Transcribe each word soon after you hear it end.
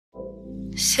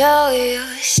So you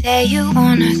say you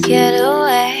wanna get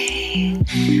away.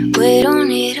 We don't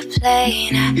need a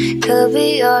plane, I could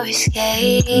be your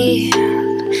escape.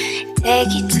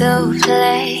 Take you to a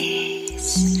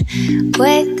place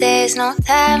where there's no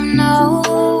time,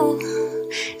 no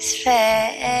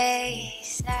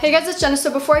space. Hey guys, it's Jennah.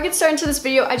 So before I get started into this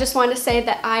video, I just wanted to say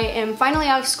that I am finally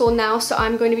out of school now, so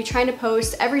I'm going to be trying to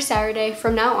post every Saturday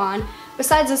from now on.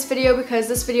 Besides this video, because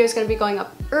this video is going to be going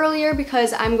up earlier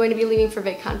because I'm going to be leaving for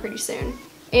VidCon pretty soon.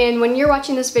 And when you're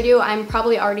watching this video, I'm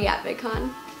probably already at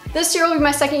VidCon. This year will be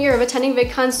my second year of attending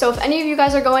VidCon, so if any of you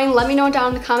guys are going, let me know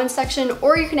down in the comments section,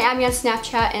 or you can add me on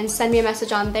Snapchat and send me a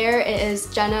message on there. It is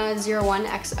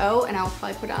Jennah01XO, and I'll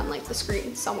probably put it on like the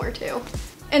screen somewhere too.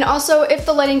 And also, if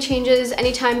the lighting changes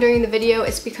anytime during the video,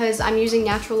 it's because I'm using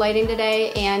natural lighting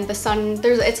today and the sun,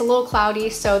 it's a little cloudy,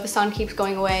 so the sun keeps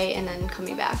going away and then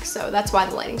coming back, so that's why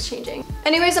the lighting's changing.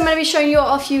 Anyways, I'm going to be showing you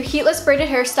all a few heatless braided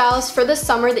hairstyles for this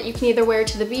summer that you can either wear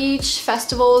to the beach,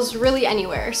 festivals, really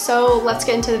anywhere. So let's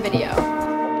get into the video.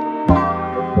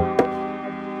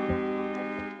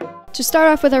 To start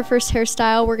off with our first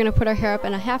hairstyle, we're going to put our hair up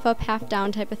in a half up, half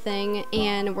down type of thing,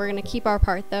 and we're going to keep our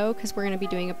part though, because we're going to be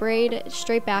doing a braid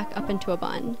straight back up into a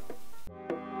bun.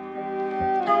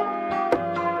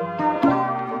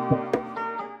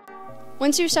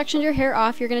 Once you've sectioned your hair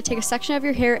off, you're going to take a section of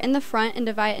your hair in the front and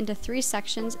divide it into 3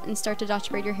 sections and start to Dutch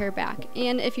braid your hair back.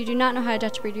 And if you do not know how to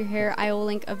Dutch braid your hair, I will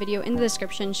link a video in the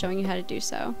description showing you how to do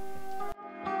so.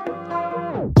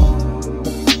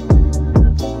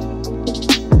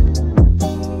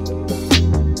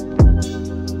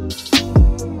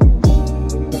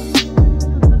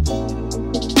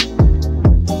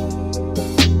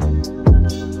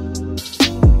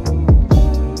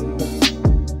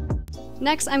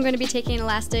 Next, I'm going to be taking an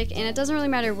elastic, and it doesn't really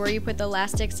matter where you put the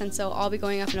elastic since they'll all be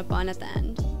going up in a bun at the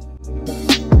end.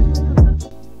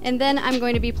 And then I'm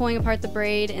going to be pulling apart the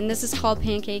braid, and this is called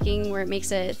pancaking, where it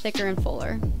makes it thicker and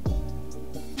fuller.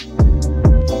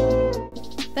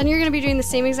 Then you're going to be doing the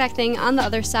same exact thing on the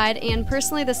other side, and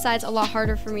personally this side's a lot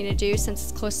harder for me to do since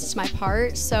it's closest to my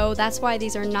part, so that's why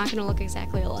these are not going to look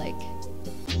exactly alike.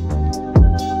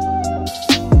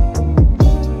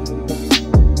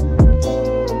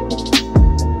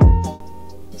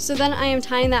 So then I am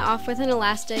tying that off with an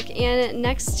elastic, and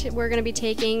next we're going to be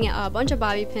taking a bunch of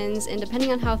bobby pins, and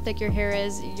depending on how thick your hair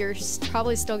is, you're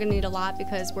probably still going to need a lot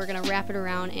because we're going to wrap it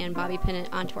around and bobby pin it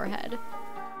onto our head.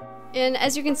 And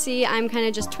as you can see, I'm kind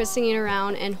of just twisting it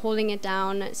around and holding it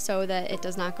down so that it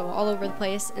does not go all over the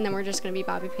place, and then we're just going to be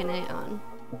bobby pinning it on.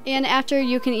 And after,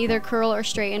 you can either curl or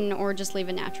straighten or just leave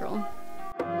it natural.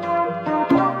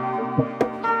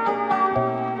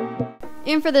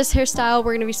 And for this hairstyle,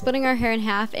 we're going to be splitting our hair in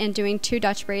half and doing 2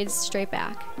 Dutch braids straight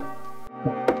back.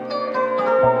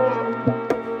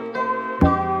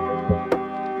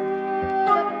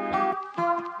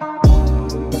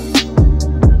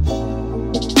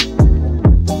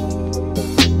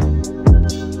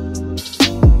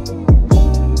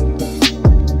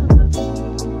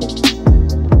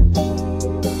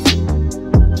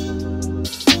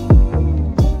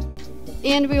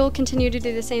 And we will continue to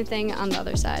do the same thing on the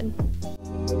other side.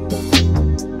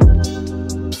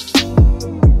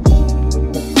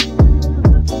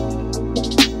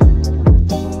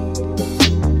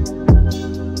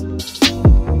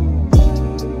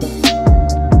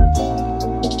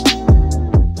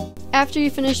 After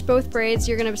you finish both braids,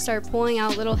 you're going to start pulling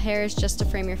out little hairs just to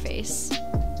frame your face.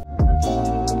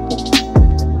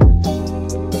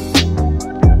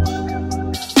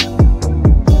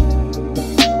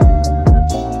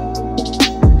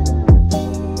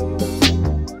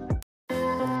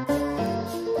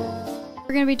 What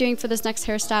we're going to be doing for this next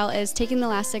hairstyle is taking the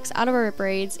elastics out of our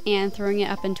braids and throwing it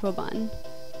up into a bun.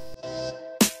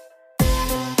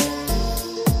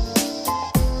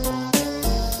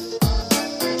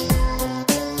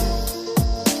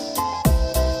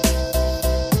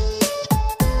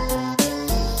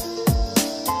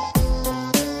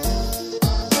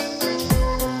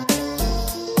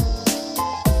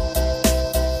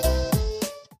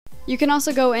 You can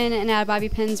also go in and add bobby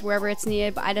pins wherever it's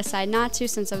needed, but I decided not to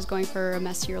since I was going for a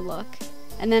messier look.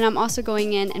 And then I'm also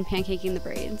going in and pancaking the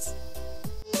braids.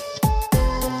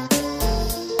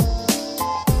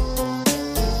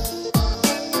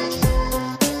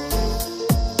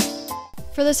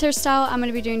 For this hairstyle, I'm going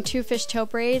to be doing 2 fishtail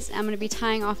braids. I'm going to be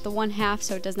tying off the 1/2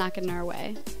 so it does not get in our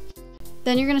way.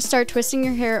 Then you're going to start twisting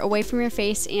your hair away from your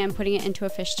face and putting it into a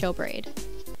fishtail braid.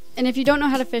 And if you don't know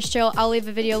how to fishtail, I'll leave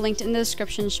a video linked in the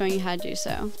description showing you how to do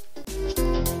so.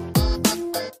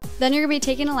 Then you're going to be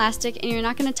taking an elastic, and you're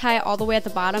not going to tie it all the way at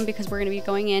the bottom because we're going to be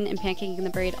going in and pancaking the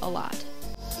braid a lot.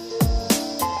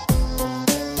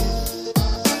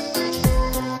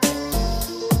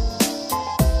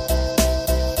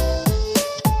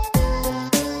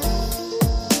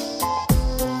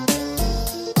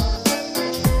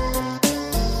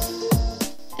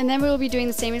 then we will be doing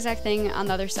the same exact thing on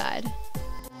the other side.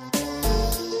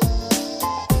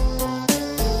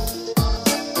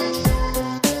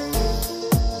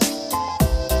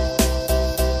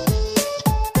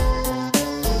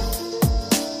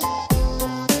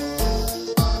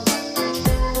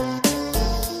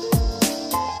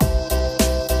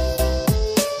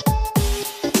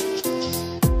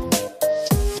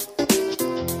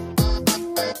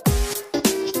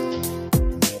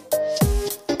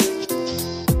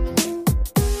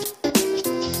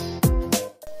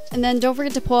 And then don't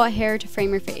forget to pull out hair to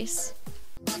frame your face.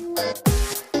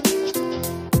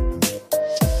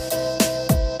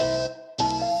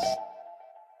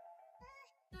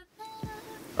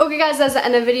 Okay guys, that's the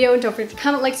end of the video. Don't forget to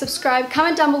comment, like, subscribe.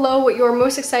 Comment down below what you are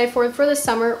most excited for this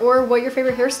summer, or what your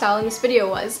favorite hairstyle in this video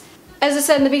was. As I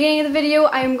said in the beginning of the video,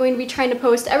 I am going to be trying to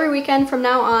post every weekend from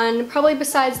now on, probably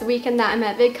besides the weekend that I'm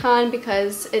at VidCon,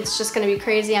 because it's just going to be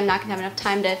crazy. I'm not going to have enough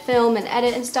time to film and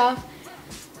edit and stuff.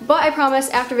 But I promise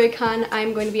after VidCon,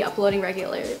 I'm going to be uploading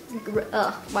regularly.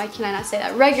 Why can I not say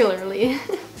that? Regularly.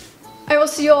 I will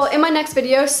see you all in my next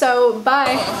video, so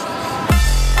bye.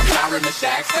 Never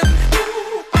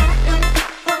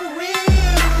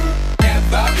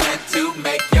meant to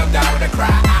make your daughter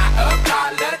cry. I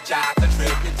apologize.